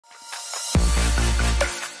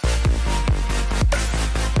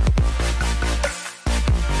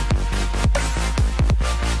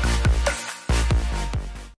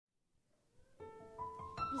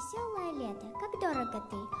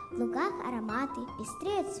ароматы,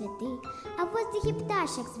 пестреют цветы, а в воздухе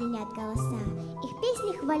пташек звенят голоса, их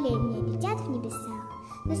песни хваления летят в небесах.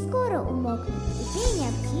 Но скоро умолкнут и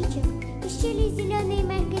пение птичек, и щели зеленой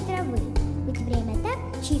мягкой травы, ведь время так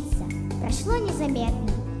мчится, прошло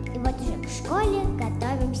незаметно, и вот уже к школе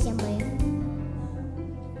готовимся мы.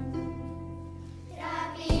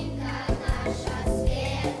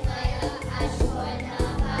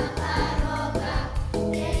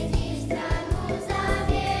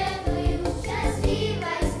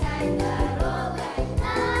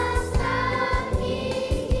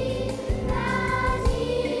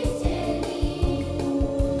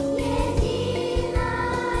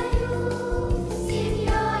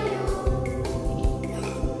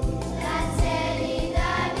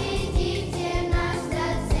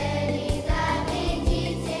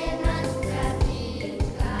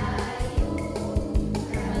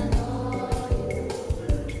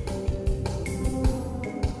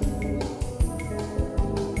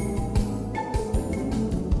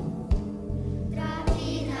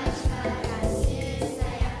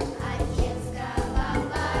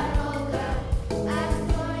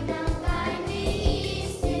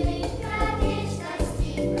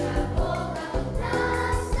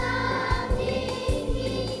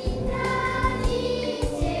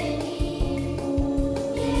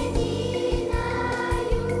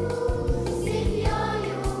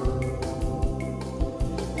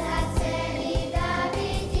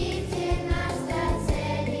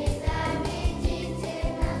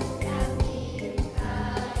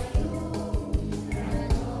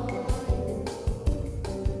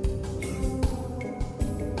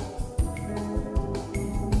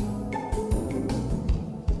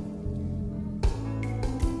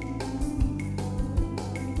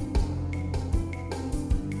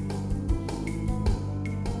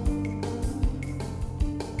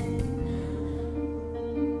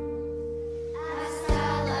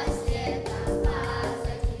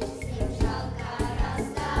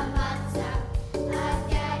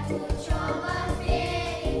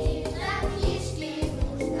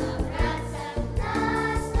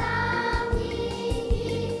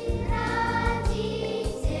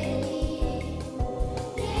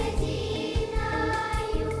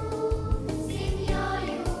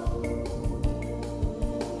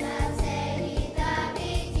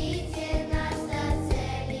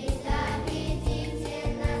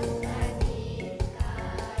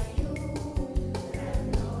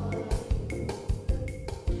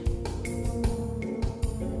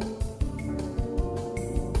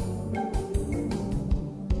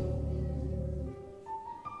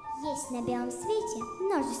 На белом свете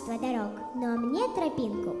множество дорог, но мне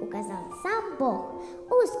тропинку указал сам Бог.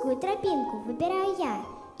 Узкую тропинку выбираю я,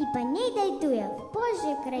 и по ней дойду я в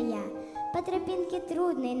Божьи края. По тропинке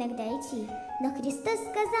трудно иногда идти, но Христос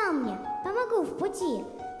сказал мне: помогу в пути.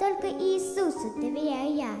 Только Иисусу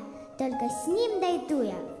доверяю я, только с Ним дойду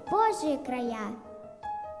я в Божьи края.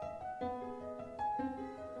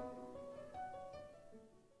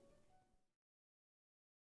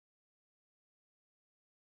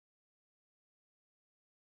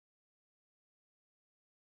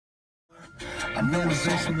 I know it's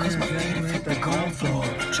awesome cause my feet hit the cold floor.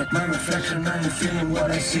 Check my reflection, I ain't feeling what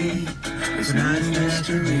I see. It's not a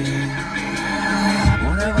mystery.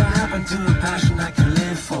 Whatever happened to a passion I can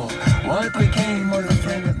live for? What became was a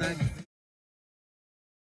friend of mine.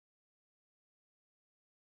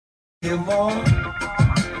 Hear more?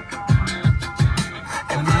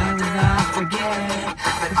 And why did I forget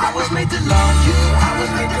that I was made to love you? I was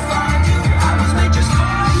made to find you. I was made just for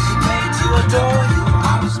you. Made to adore you.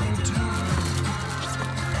 I was made to.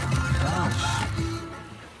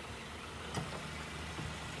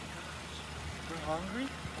 Hungry?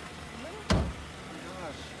 Yeah. Oh my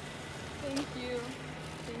gosh. Thank you.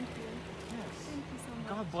 Thank you. Yes. Thank you so much.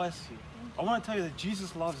 God bless you. I want to tell you that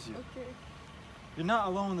Jesus loves you. Okay. You're not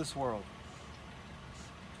alone in this world.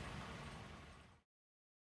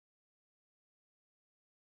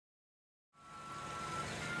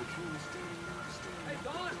 Hey,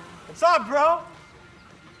 Don! What's up, bro?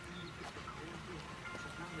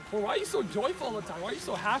 Well, why are you so joyful all the time? Why are you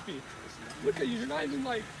so happy? Look at you, you're not even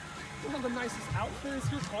like, you don't have the nicest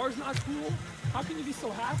outfits, your car's not cool. How can you be so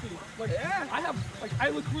happy? Like, Yeah. I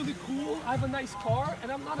look really cool, I have a nice car,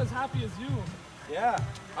 and I'm not as happy as you. Yeah.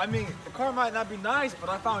 I mean, the car might not be nice, but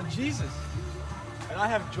I found Jesus. And I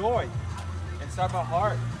have joy inside my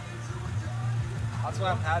heart. That's why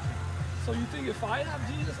I'm happy. So you think if I have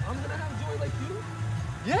Jesus, I'm gonna have joy like you?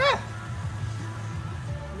 Yeah.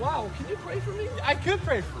 Wow, can you pray for me? I could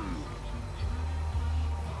pray for you.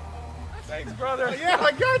 Thanks, brother. Yeah,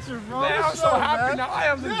 I got you, bro. Man, I'm What's so up, happy man? now. I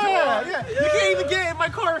am the Yeah, joy. yeah. You can't even get in my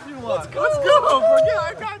car if you want. Let's go. Let's go, bro. Yeah,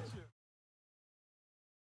 I got you.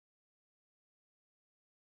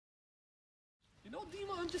 You know,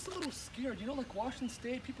 Dima, I'm just a little scared. You know, like Washington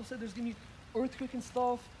State, people said there's gonna be earthquake and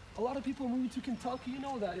stuff. A lot of people are moving to Kentucky. You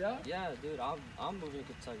know that, yeah? Yeah, dude, I'm moving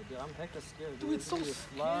to Kentucky, dude. I'm hecka scared, Dude, it's so With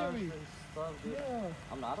floods scary. and stuff, dude. Yeah.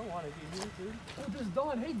 I don't want to be here, dude. Oh, there's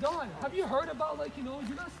Don. Hey, Don, have you heard about, like, you know,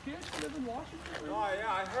 you're not scared to live in Washington? Oh,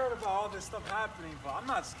 yeah, I heard about all this stuff happening, but I'm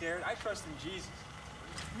not scared. I trust in Jesus.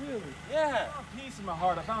 Really? Yeah. I found peace in my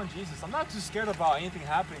heart. I found Jesus. I'm not too scared about anything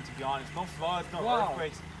happening, to be honest. No floods, no Wow.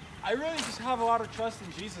 earthquakes. I really just have a lot of trust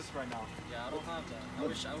in Jesus right now. Yeah, I don't have that. I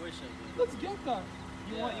wish I did. Let's get that.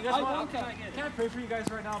 You Yeah. want? You guys I want? want that. Can I pray for you guys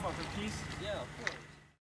right now about for peace? Yeah, of course.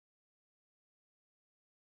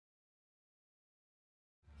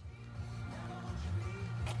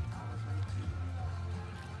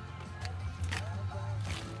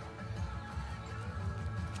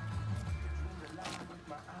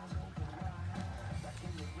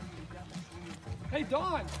 Hey,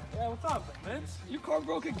 Don, Yeah, what's up, Vince? your car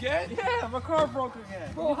broke again? Yeah, my car broke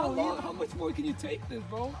again. Bro, how much more can you take this,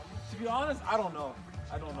 bro? To be honest, I don't know.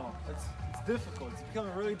 It's difficult. It's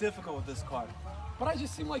becoming really difficult with this car. But I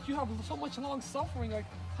just seem like you have so much long suffering. Like,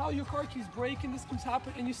 how your car keeps breaking, this keeps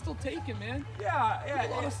happening, and you still take it, man. Yeah, You yeah.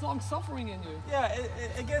 have a lot of long suffering in you. Yeah,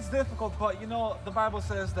 it gets difficult, but you know the Bible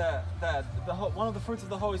says that one of the fruits of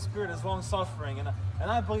the Holy Spirit is long suffering, and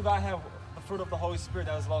I believe I have the fruit of the Holy Spirit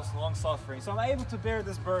that is long suffering. So I'm able to bear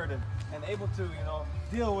this burden and able to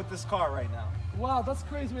deal with this car right now. Wow, that's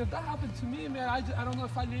crazy, man. If that happened to me, man, I don't know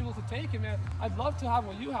if I'd be able to take it, man. I'd love to have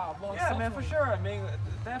what you have, long Yeah, suffering. man, for sure. I mean,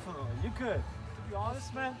 definitely, you could. To be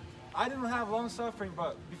honest, man, I didn't have long suffering,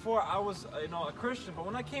 but before I was a Christian. But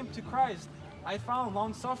when I came to Christ, I found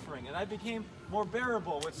long suffering, and I became more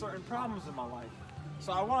bearable with certain problems in my life.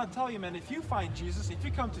 So I want to tell you, man, if you find Jesus, if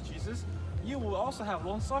you come to Jesus, you will also have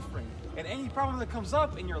long suffering. And any problem that comes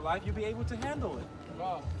up in your life, you'll be able to handle it.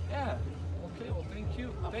 Wow. Yeah. Okay, well, thank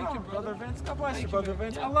you. No Thank problem, you, brother. Vince. God bless Thank you, you, brother man.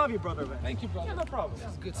 Vince. Yeah. I love you, brother Vince. Thank you, brother. Yeah, no problem.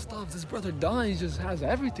 That's good stuff. This brother Don, he just has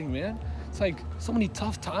everything, man. It's like so many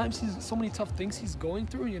tough times, so many tough things he's going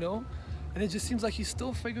through, you know? And it just seems like he's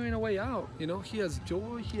still figuring a way out, you know? He has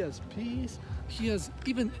joy, he has peace, he has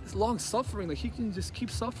even long suffering. Like, he can just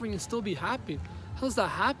keep suffering and still be happy. How does that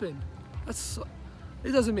happen?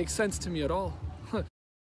 It doesn't make sense to me at all.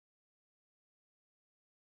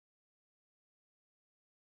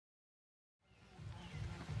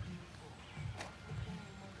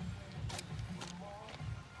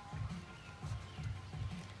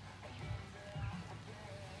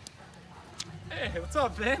 Hey, what's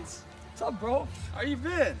up, Vince? What's up, bro? How you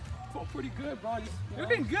been? Feel pretty good, bro. Just, you know?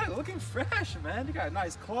 Looking good, looking fresh, man. You got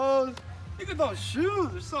nice clothes. Look at those shoes,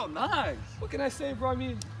 they're so nice. What can I say, bro? I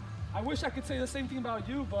mean, I wish I could say the same thing about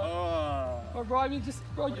you, but... Oh. But bro, I mean,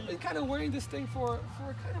 you've been kind of wearing this thing for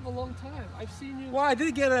kind of a long time. I've seen you. Well, I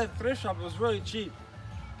did get it at a thrift shop. It was really cheap.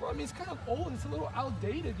 Bro, I mean, it's kind of old. It's a little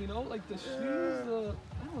outdated, you know? Like the shoes,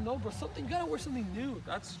 I don't know, bro. You gotta wear something new.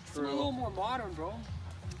 That's Something a little more modern, bro.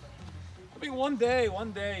 I mean, one day.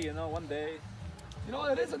 You know,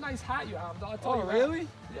 it is a nice hat you have, though. I'll tell Oh, you that. really?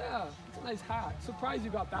 Yeah, it's a nice hat. Surprised you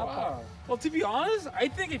got that part. Wow. Well, to be honest, I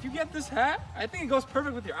think if you get this hat, I think it goes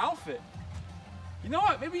perfect with your outfit. You know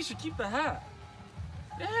what? Maybe you should keep the hat.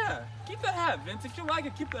 Yeah, keep the hat, Vince. If you like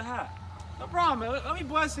it, keep the hat. No problem, man. Let me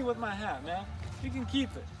bless you with my hat, man. You can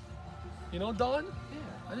keep it. You know, Don?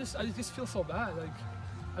 Yeah. I just feel so bad. Like,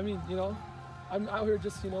 I mean, you know, I'm out here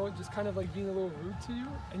just, you know, just kind of like being a little rude to you,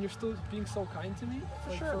 and you're still being so kind to me. For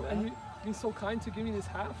Like, sure, man. And you being so kind to give me this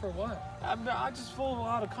hat for what? I just full of a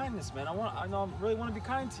lot of kindness, man. I really want to be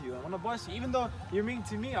kind to you. I want to bless you. Even though you're mean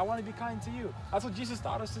to me, I want to be kind to you. That's what Jesus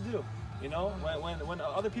taught us to do. You know, when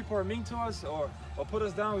other people are mean to us or put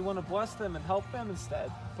us down, we want to bless them and help them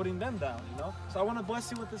instead, putting them down, you know? So I want to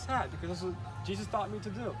bless you with this hat because that's what Jesus taught me to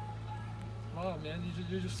do. Wow, man,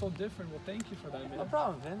 you're just so different. Well, thank you for that, man. No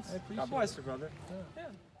problem, Vince. I appreciate God bless it. you, brother. Yeah. Yeah.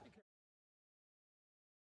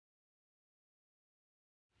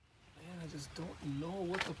 Man, I just don't know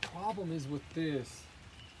what the problem is with this.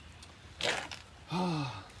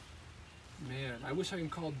 Man, I wish I can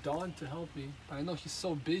call Don to help me, but I know he's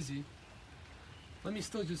so busy. Let me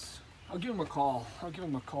still I'll give him a call. I'll give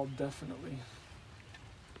him a call, definitely.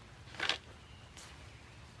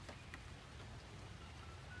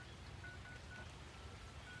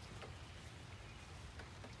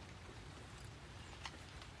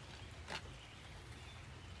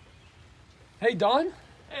 Hey, Don?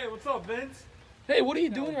 Hey, what's up, Vince? Hey, what are you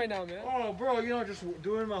doing right now, man? Oh, bro, you know, just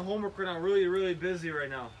doing my homework right now. Really, really busy right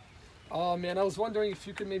now. Oh, man, I was wondering if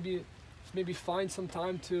you could maybe maybe find some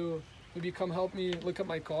time to maybe come help me look at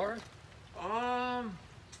my car?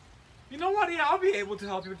 You know what? Yeah, I'll be able to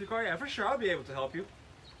help you with your car. Yeah, for sure, I'll be able to help you.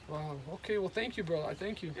 Wow. Okay. Well, thank you, bro. I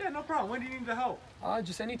thank you. Yeah, no problem. When do you need the help?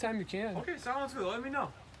 Just anytime you can. Okay, sounds good. Let me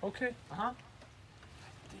know. Okay. Uh-huh.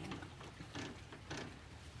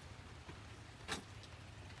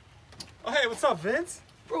 Oh, hey, what's up, Vince?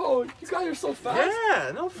 Bro, you got here so fast.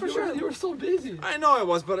 Yeah, no, for sure. You were so busy. I know I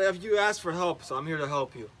was, but if you asked for help, so I'm here to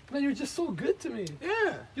help you. Man, you're just so good to me.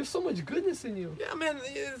 Yeah. You have so much goodness in you. Yeah, man,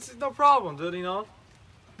 it's no problem, dude, you know?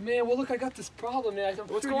 Man, well, look, I got this problem, man. I'm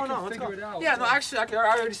What's sure going you can on? What's figure going it on? out. Yeah, no, actually, I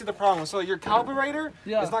already see the problem. So your carburetor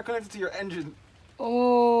Yeah. is not connected to your engine.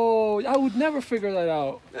 Oh, I would never figure that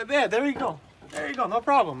out. Yeah, there you go. There you go. No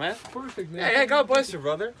problem, man. Perfect, man. Hey, God bless you,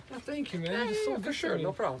 brother. Yeah, thank you, man. Yeah, You're just so good for sure. to me.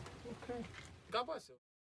 No problem. Okay. God bless you.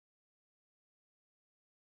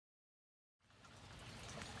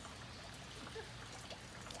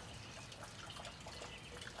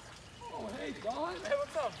 Oh, hey, Don. Hey,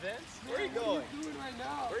 what's up, Vince? Where are you What going? are you doing right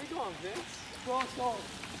now? Where are you going, Vince?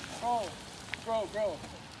 Bro, bro.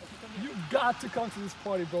 You got to come to this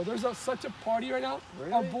party, bro. There's such a party right now.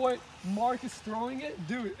 Really? Our boy Mark is throwing it.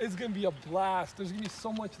 Dude, it's gonna be a blast. There's gonna be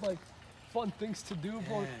so much like fun things to do,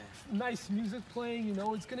 bro. Yeah. Nice music playing, you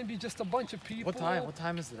know. It's gonna be just a bunch of people. What time? What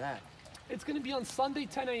time is that? It's gonna be on Sunday,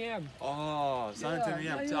 10 a.m. Oh, Sunday,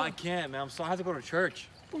 Yeah, 10 a.m. yeah. I can't, man. I have to go to church.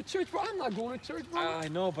 Bro, church, bro. I'm not going to church, bro. I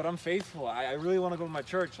know, but I'm faithful. I really want to go to my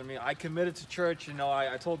church. I mean, I committed to church. You know,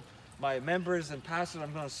 I told my members and pastors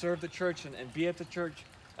I'm going to serve the church and be at the church.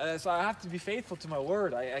 So I have to be faithful to my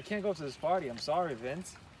word. I can't go to this party. I'm sorry,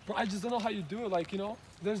 Vince. Bro, I just don't know how you do it. Like, you know,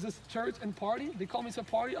 there's this church and party. They call me to a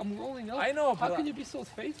party. I'm rolling up. I know, How but can you be so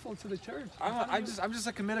faithful to the church? I'm just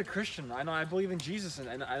a committed Christian. I know I believe in Jesus,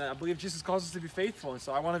 and I believe Jesus calls us to be faithful, and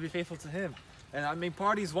so I want to be faithful to Him. And I mean,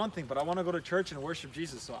 party is one thing, but I want to go to church and worship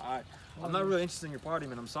Jesus. So I'm not really interested in your party,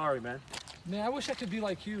 man. I'm sorry, man. Man, I wish I could be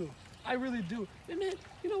like you. I really do. And man,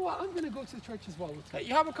 you know what? I'm gonna go to the church as well with you. Hey,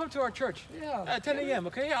 you haven't come to our church. Yeah. At 10 a.m.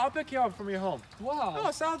 Okay, yeah, I'll pick you up from your home. Wow. Oh,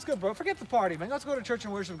 sounds good, bro. Forget the party, man. Let's go to church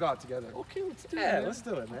and worship God together. Okay, let's do it. Yeah, man. let's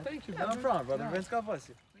do it, man. Thank you, Yeah, no brother. problem, brother. Yeah. Vince, God bless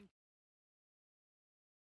you.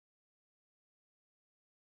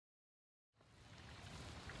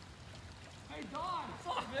 Hey, Don.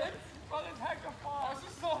 What's up, Vince? Bro, this heck of fun.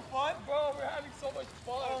 This is so fun. Bro, we're having so much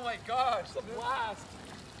fun. Oh my gosh, It's a blast.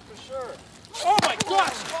 for sure. Oh my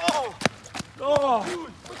gosh! Oh! Oh!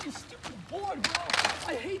 Dude, freaking stupid board, bro.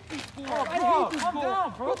 I hate this board. Oh, I bro, hate this calm board.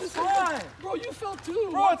 down, bro. this It's is- fine. Bro, you fell too.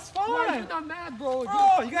 Bro, Why- it's Why fine. you're not mad, bro?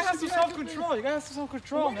 Bro, you gotta have should some be happy. self-control. You gotta have some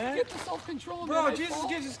self-control, Where man. you get the self-control, Bro, man? I Jesus fall.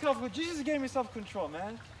 gives you self-control. Jesus gave me self-control,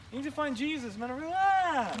 man. You need to find Jesus, man.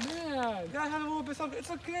 Relax. Man, You gotta have a little bit of self.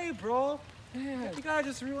 It's okay, bro. man. You gotta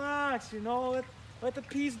just relax, you know. Let the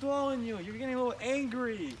peace dwell in you. You're getting a little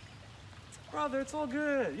angry. Brother, it's all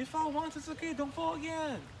good. You fell once, it's okay. Don't fall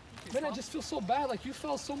again. Man, I just feel so bad. Like, you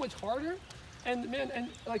fell so much harder. And, man, and,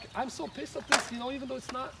 like, I'm so pissed at this, you know, even though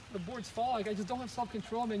it's not the board's fault. Like, I just don't have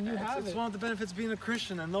self-control, man. You have It's it. one of the benefits of being a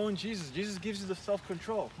Christian and knowing Jesus. Jesus gives you the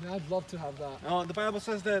self-control. Man, I'd love to have that. The Bible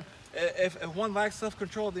says that if one lacks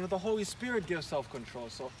self-control, you know, the Holy Spirit gives self-control.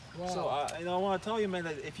 So, Wow. you know, I want to tell you, man,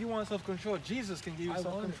 that if you want self-control, Jesus can give you I want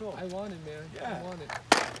it. self-control. I want it, man. Yeah. I want it.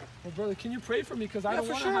 Well, brother, can you pray for me? Because I Yeah, don't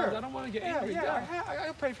for want sure. to. I don't want to get Yeah, angry.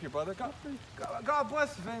 I pray for you, brother. God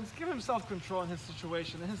bless Vince. Give him self-control in his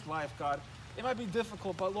situation, in his life, God. It might be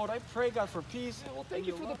difficult, but Lord, I pray, God, for peace. Yeah, well, thank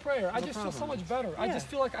you for the prayer. I No just feel so problem. much better. I Yeah. just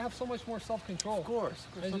feel like I have so much more self-control. Of course,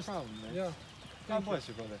 I no just- problem, man. Yeah. God Thank you. bless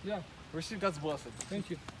you, brother. Yeah. Receive God's blessing. Thank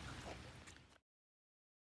you.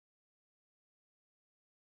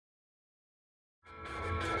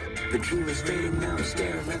 The dream is fading now, I'm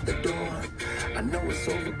staring at the door. I know it's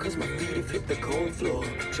over cause my feet have hit the cold floor.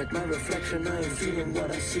 Check my reflection, I ain't feeling what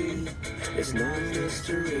I see. It's no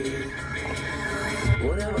mystery.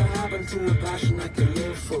 Whatever happened to a passion I could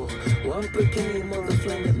live for? What became of the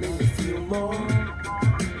flame that made me feel more?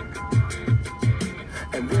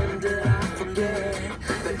 And when did I forget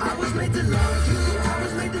that I was made to love you, I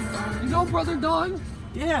was made to find You know, brother Don,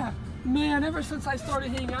 Yeah. man, ever since I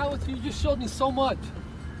started hanging out with you, you just showed me so much.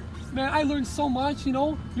 Man, I learned so much, you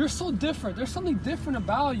know. You're so different. There's something different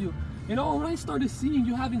about you. You know, when I started seeing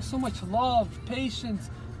you having so much love, patience,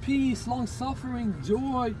 peace, long-suffering,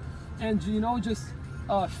 joy, and, you know, just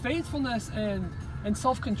faithfulness and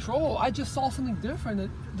self-control, I just saw something different that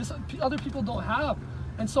this, other people don't have.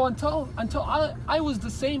 And so until I was the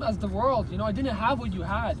same as the world, you know, I didn't have what you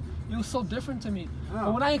had. It was so different to me. Wow.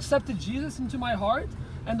 But when I accepted Jesus into my heart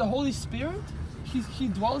and the Holy Spirit, He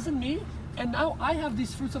dwells in me, and now I have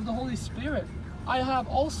these fruits of the Holy Spirit. I have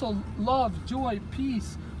also love, joy,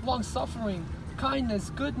 peace, long-suffering, kindness,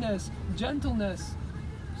 goodness, gentleness,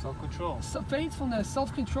 Self-control. faithfulness,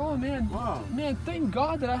 self-control, man. Wow. Man, thank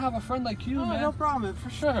God that I have a friend like you, No, man. no problem, for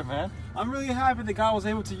sure, man. I'm really happy that God was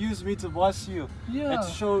able to use me to bless you Yeah. and to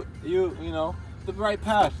show you, you know, the right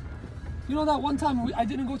path. You know, that one time I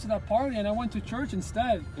didn't go to that party and I went to church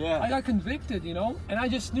instead. Yeah. I got convicted, you know, and I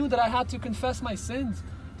just knew that I had to confess my sins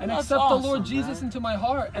and That's accept the Lord awesome, Jesus man. into my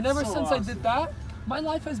heart. And That's ever so since I awesome. did that, my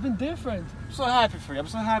life has been different. I'm so happy for you. I'm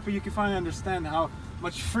so happy you can finally understand how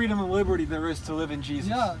much freedom and liberty there is to live in Jesus.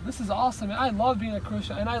 Yeah, this is awesome, man. I love being a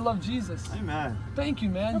Christian and I love Jesus. Amen. Thank you,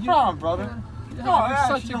 man. No problem, brother. Yeah, No, you're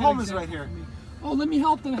actually, such a the good home is example right here. for me. Oh, let me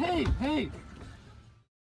help them. Hey, hey.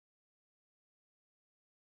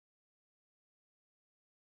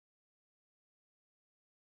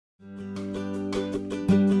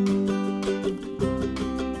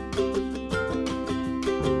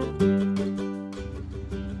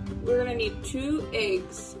 We're gonna need 2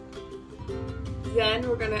 eggs. Then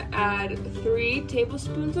we're gonna add 3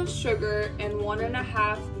 tablespoons of sugar and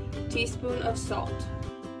 1.5 teaspoon of salt.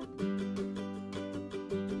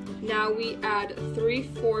 Now we add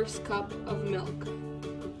 3/4 cup of milk.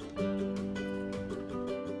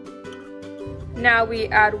 Now we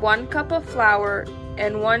add 1 cup of flour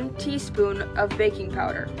and 1 teaspoon of baking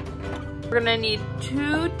powder. We're gonna need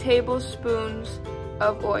 2 tablespoons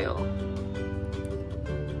of oil.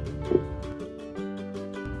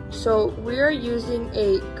 So we are using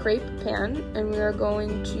a crepe pan and we are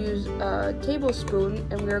going to use a tablespoon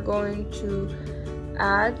and we are going to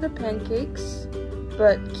add the pancakes,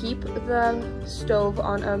 but keep the stove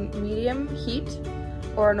on a medium heat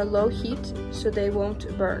or on a low heat so they won't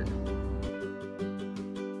burn.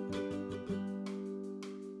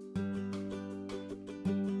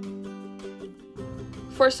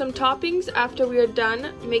 For some toppings, after we are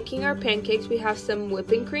done making our pancakes, we have some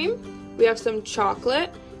whipping cream, we have some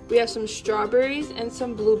chocolate, we have some strawberries and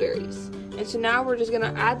some blueberries. And so now we're just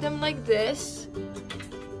gonna add them like this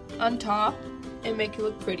on top and make it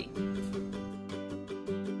look pretty.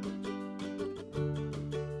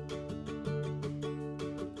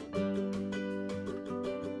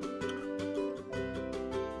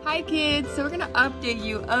 Hi kids, so we're gonna update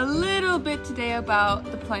you a little bit today about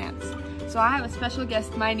the plants. So I have a special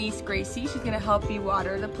guest, my niece Gracie. She's gonna help me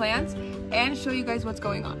water the plants and show you guys what's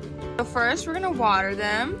going on. So first we're gonna water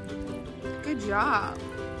them. Good job.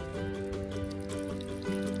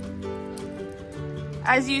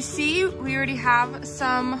 As you see, we already have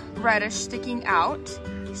some radish sticking out.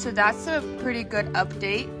 So that's a pretty good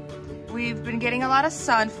update. We've been getting a lot of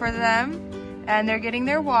sun for them and they're getting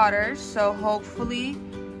their water. So hopefully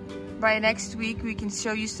by next week we can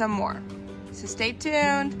show you some more. So stay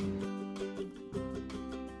tuned.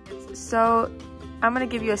 So I'm gonna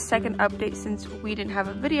give you a second update since we didn't have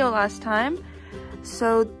a video last time.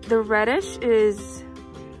 So the radish is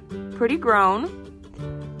pretty grown.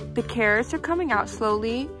 The carrots are coming out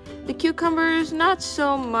slowly. The cucumbers, not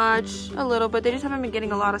so much, a little bit. They just haven't been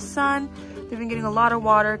getting a lot of sun. They've been getting a lot of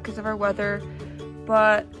water because of our weather.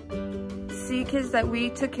 But see, kids, that we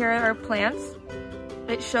took care of our plants.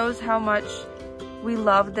 It shows how much we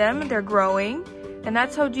love them. They're growing. And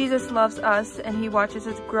that's how Jesus loves us, and he watches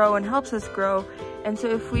us grow and helps us grow. And so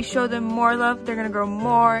if we show them more love, they're gonna grow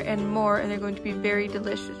more, and they're going to be very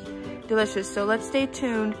delicious. So let's stay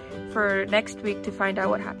tuned for next week to find out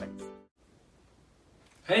what happens.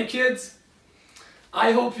 Hey kids,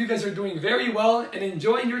 I hope you guys are doing very well and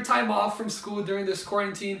enjoying your time off from school during this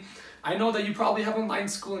quarantine. I know that you probably have online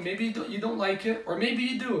school and maybe you don't like it, or maybe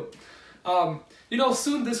you do. You know,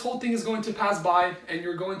 soon this whole thing is going to pass by and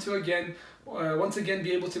you're going to once again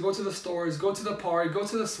be able to go to the stores, go to the park, go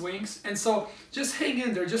to the swings. And so just hang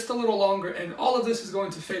in there just a little longer and all of this is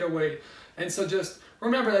going to fade away. And so just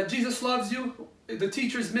remember that Jesus loves you, the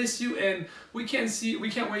teachers miss you, and we can't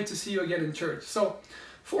wait to see you again in church. So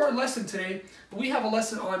for our lesson today, we have a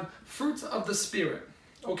lesson on fruits of the Spirit.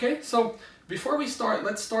 Okay, so before we start,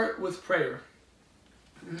 let's start with prayer.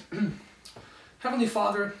 Heavenly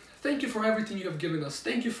Father, thank you for everything you have given us.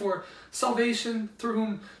 Thank you for salvation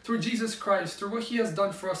through Jesus Christ, through what he has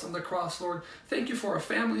done for us on the cross, Lord. Thank you for our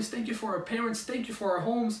families. Thank you for our parents. Thank you for our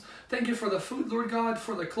homes. Thank you for the food, Lord God,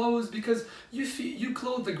 for the clothes, because you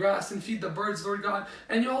clothe the grass and feed the birds, Lord God,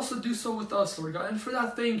 and you also do so with us, Lord God. And for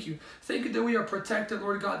that, thank you. Thank you that we are protected,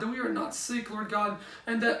 Lord God, that we are not sick, Lord God,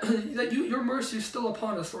 and that your mercy is still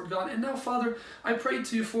upon us, Lord God. And now, Father, I pray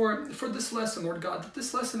to you for this lesson, Lord God, that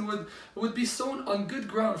this lesson would be sown on good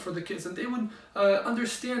ground for the kids, and they would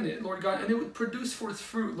understand it, Lord Lord God, and it would produce forth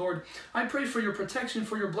fruit, Lord. I pray for your protection,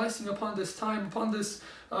 for your blessing upon this time, upon this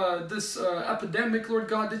epidemic, Lord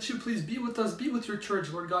God, that you please be with us, be with your church,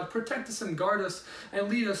 Lord God. Protect us and guard us and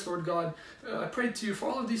lead us, Lord God. I pray to you for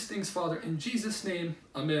all of these things, Father, in Jesus' name,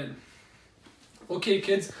 amen. Okay,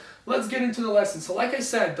 kids, let's get into the lesson. So like I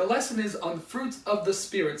said, the lesson is on fruits of the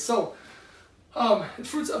Spirit. So,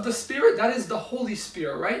 fruits of the Spirit, that is the Holy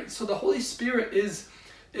Spirit, right? So the Holy Spirit is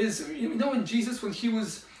you know, when Jesus, when he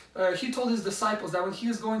was, he told his disciples that when he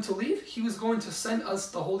was going to leave, he was going to send us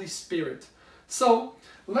the Holy Spirit. So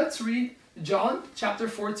let's read John chapter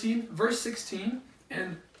 14, verse 16,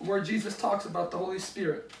 and where Jesus talks about the Holy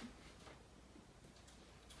Spirit.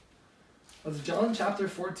 That's John chapter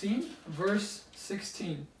 14, verse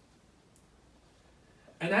 16.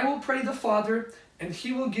 And I will pray the Father, and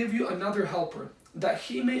he will give you another helper, that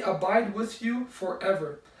he may abide with you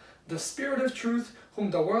forever. The Spirit of truth,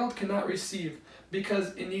 whom the world cannot receive,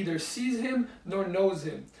 because it neither sees him nor knows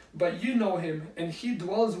him. But you know him, and he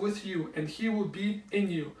dwells with you, and he will be in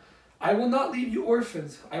you. I will not leave you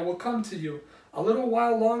orphans, I will come to you. A little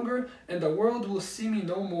while longer, and the world will see me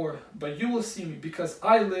no more. But you will see me, because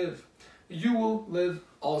I live. You will live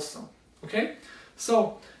also. Okay?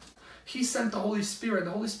 So, he sent the Holy Spirit.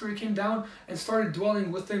 The Holy Spirit came down and started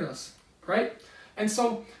dwelling within us. Right? And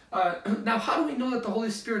so, now how do we know that the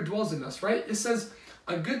Holy Spirit dwells in us? Right? It says,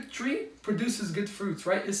 a good tree produces good fruits.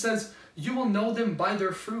 Right? It says, you will know them by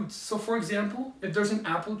their fruits. So, for example, if there's an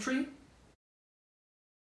apple tree,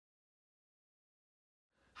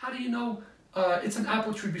 how do you know it's an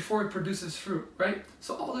apple tree before it produces fruit, right?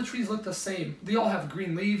 So all the trees look the same. They all have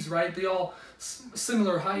green leaves, right? They all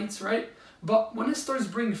similar heights, right? But when it starts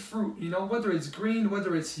bringing fruit, you know, whether it's green,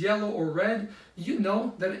 whether it's yellow or red, you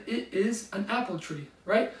know that it is an apple tree,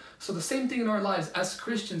 right? So the same thing in our lives. As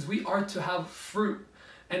Christians, we are to have fruit.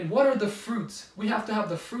 And what are the fruits? We have to have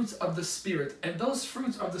the fruits of the Spirit. And those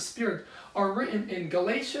fruits of the Spirit are written in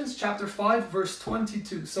Galatians chapter 5, verse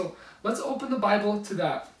 22. So let's open the Bible to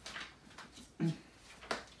that.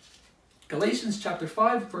 Galatians chapter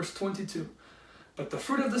 5, verse 22. But the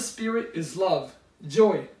fruit of the Spirit is love,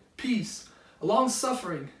 joy, peace,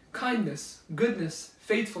 long-suffering, kindness, goodness,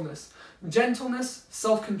 faithfulness, gentleness,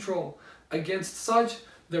 self-control. Against such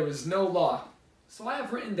there is no law. So I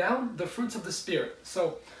have written down the fruits of the Spirit.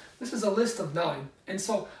 So this is a list of 9. And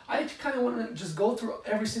so I kind of want to just go through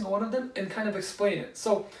every single one of them and kind of explain it.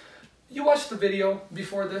 So you watched the video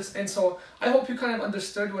before this, and so I hope you kind of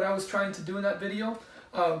understood what I was trying to do in that video.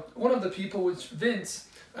 One of the people, which Vince,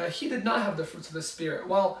 he did not have the fruits of the Spirit,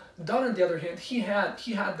 while Don, on the other hand, he had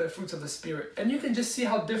the fruits of the Spirit. And you can just see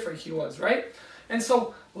how different he was, right? And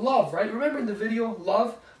so love, right? Remember in the video,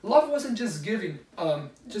 love wasn't just giving,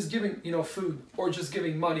 you know, food or just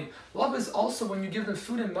giving money. Love is also when you give them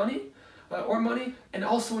food and money, and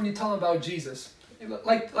also when you tell them about Jesus,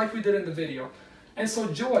 like we did in the video. And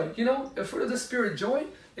so joy, you know, the fruit of the Spirit, joy,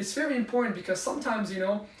 it's very important because sometimes, you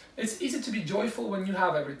know, it's easy to be joyful when you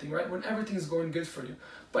have everything, right? When everything is going good for you.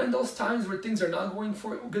 But in those times where things are not going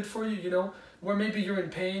good for you, you know, where maybe you're in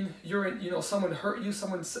pain, someone hurt you,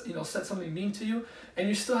 someone, you know, said something mean to you, and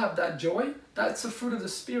you still have that joy, that's the fruit of the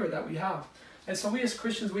Spirit that we have. And so we as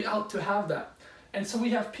Christians, we ought to have that. And so we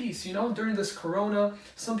have peace, you know, during this corona,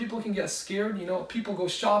 some people can get scared, you know, people go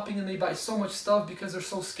shopping and they buy so much stuff because they're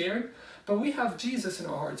so scared. But we have Jesus in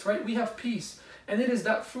our hearts, right? We have peace. And it is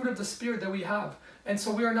that fruit of the Spirit that we have. And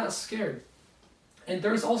so we are not scared. And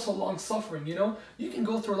there's also long suffering, you know. You can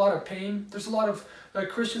go through a lot of pain. There's a lot of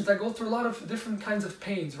Christians that go through a lot of different kinds of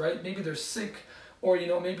pains, right? Maybe they're sick, or, you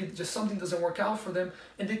know, maybe just something doesn't work out for them.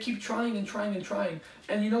 And they keep trying and trying and trying.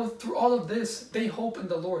 And, you know, through all of this, they hope in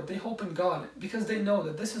the Lord. They hope in God because they know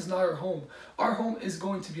that this is not our home. Our home is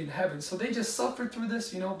going to be in heaven. So they just suffer through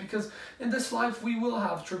this, you know, because in this life we will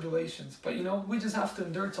have tribulations. But, you know, we just have to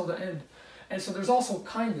endure till the end. And so there's also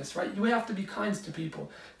kindness, right? You have to be kind to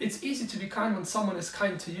people. It's easy to be kind when someone is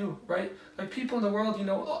kind to you, right? Like people in the world, you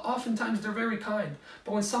know, oftentimes they're very kind.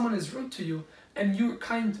 But when someone is rude to you and you're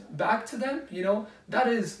kind back to them, you know, that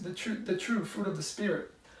is the true fruit of the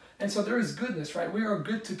Spirit. And so there is goodness, right? We are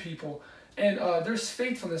good to people. And there's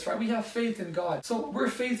faithfulness, right? We have faith in God. So we're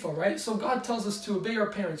faithful, right? So God tells us to obey our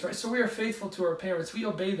parents, right? So we are faithful to our parents. We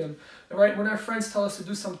obey them, right? When our friends tell us to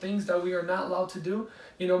do some things that we are not allowed to do,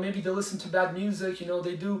 you know, maybe they listen to bad music, you know,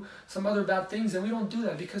 they do some other bad things, and we don't do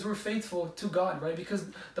that because we're faithful to God, right? Because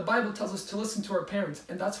the Bible tells us to listen to our parents,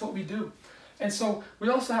 and that's what we do. And so we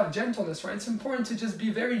also have gentleness, right? It's important to just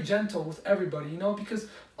be very gentle with everybody, you know, because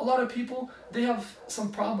a lot of people, they have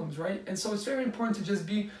some problems, right? And so it's very important to just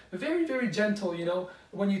be very, very gentle, you know,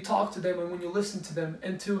 when you talk to them and when you listen to them,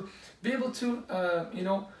 and to be able to, you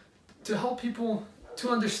know, to help people to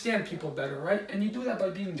understand people better, right? And you do that by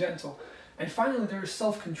being gentle. And finally, there's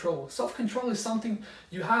self-control. Self-control is something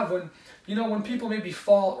you have when, you know, when people maybe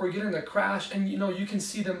fall or get in a crash and, you know, you can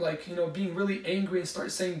see them like, you know, being really angry and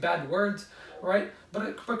start saying bad words, right?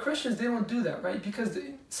 But Christians, they don't do that, right? Because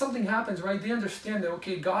something happens, right? They understand that,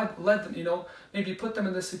 okay, God led them, you know, maybe put them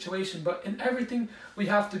in this situation, but in everything, we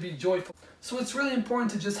have to be joyful. So it's really important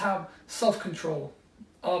to just have self-control.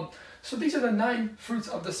 So these are the 9 fruits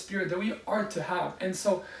of the Spirit that we are to have. And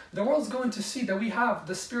so the world's going to see that we have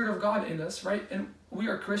the Spirit of God in us, right? And we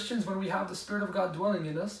are Christians when we have the Spirit of God dwelling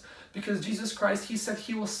in us, because Jesus Christ, he said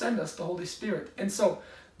he will send us the Holy Spirit. And so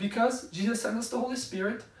because Jesus sent us the Holy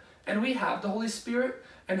Spirit, and we have the Holy Spirit,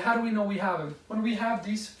 and how do we know we have him? When we have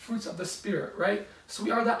these fruits of the Spirit, right? So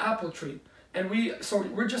we are the apple tree. And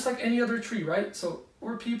we're just like any other tree, right? So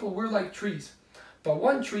we're people, we're like trees. But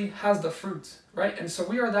one tree has the fruits, right? And so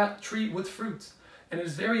we are that tree with fruits. And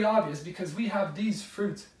it's very obvious because we have these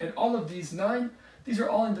fruits. And all of these 9, these are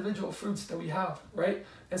all individual fruits that we have, right?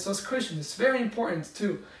 And so as Christians, it's very important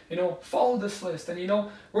to, you know, follow this list. And, you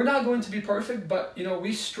know, we're not going to be perfect, but, you know,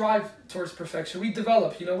 we strive towards perfection. We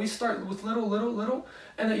develop, you know, we start with little,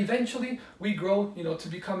 and then eventually we grow, you know, to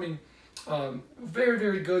becoming very,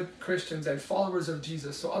 very good Christians and followers of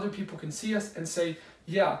Jesus. So other people can see us and say,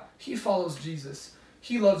 yeah, he follows Jesus.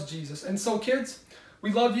 He loves Jesus. And so kids,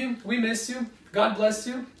 we love you. We miss you. God bless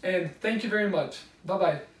you. And thank you very much.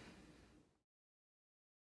 Bye-bye.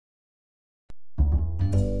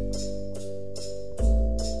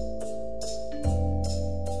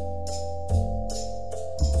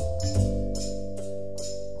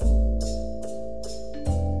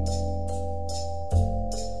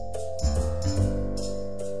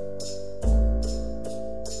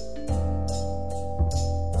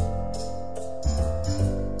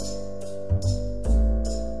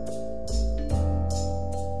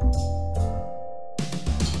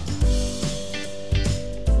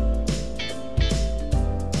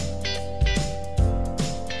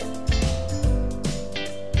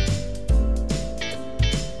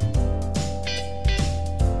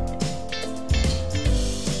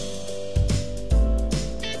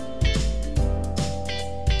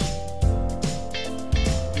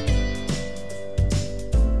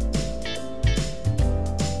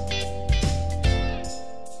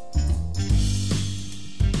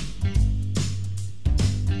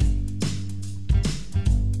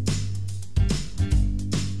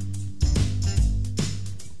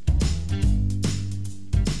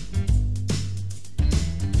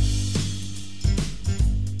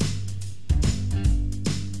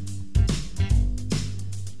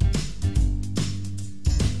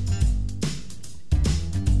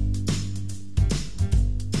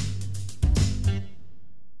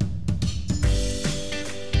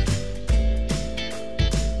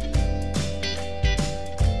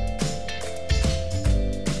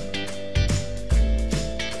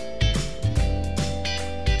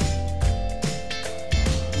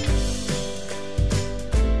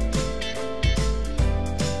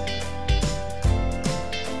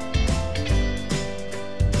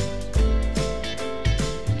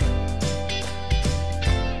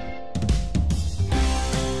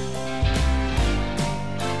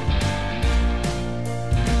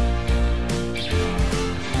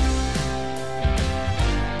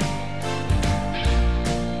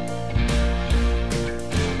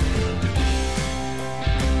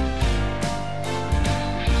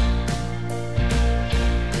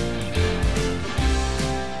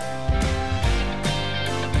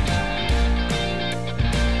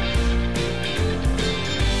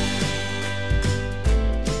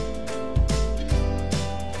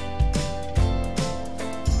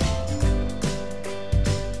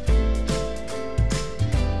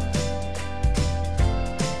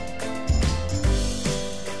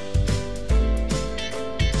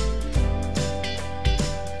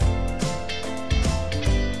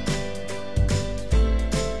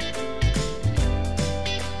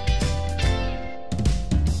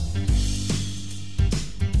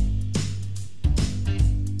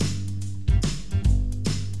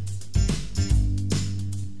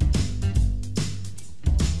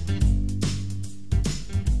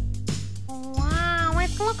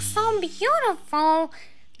 Beautiful.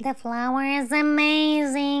 The flower is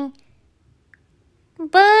amazing.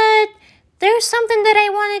 But there's something that I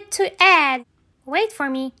wanted to add. Wait for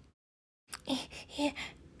me.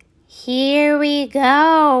 Here we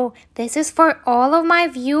go. This is for all of my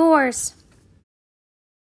viewers.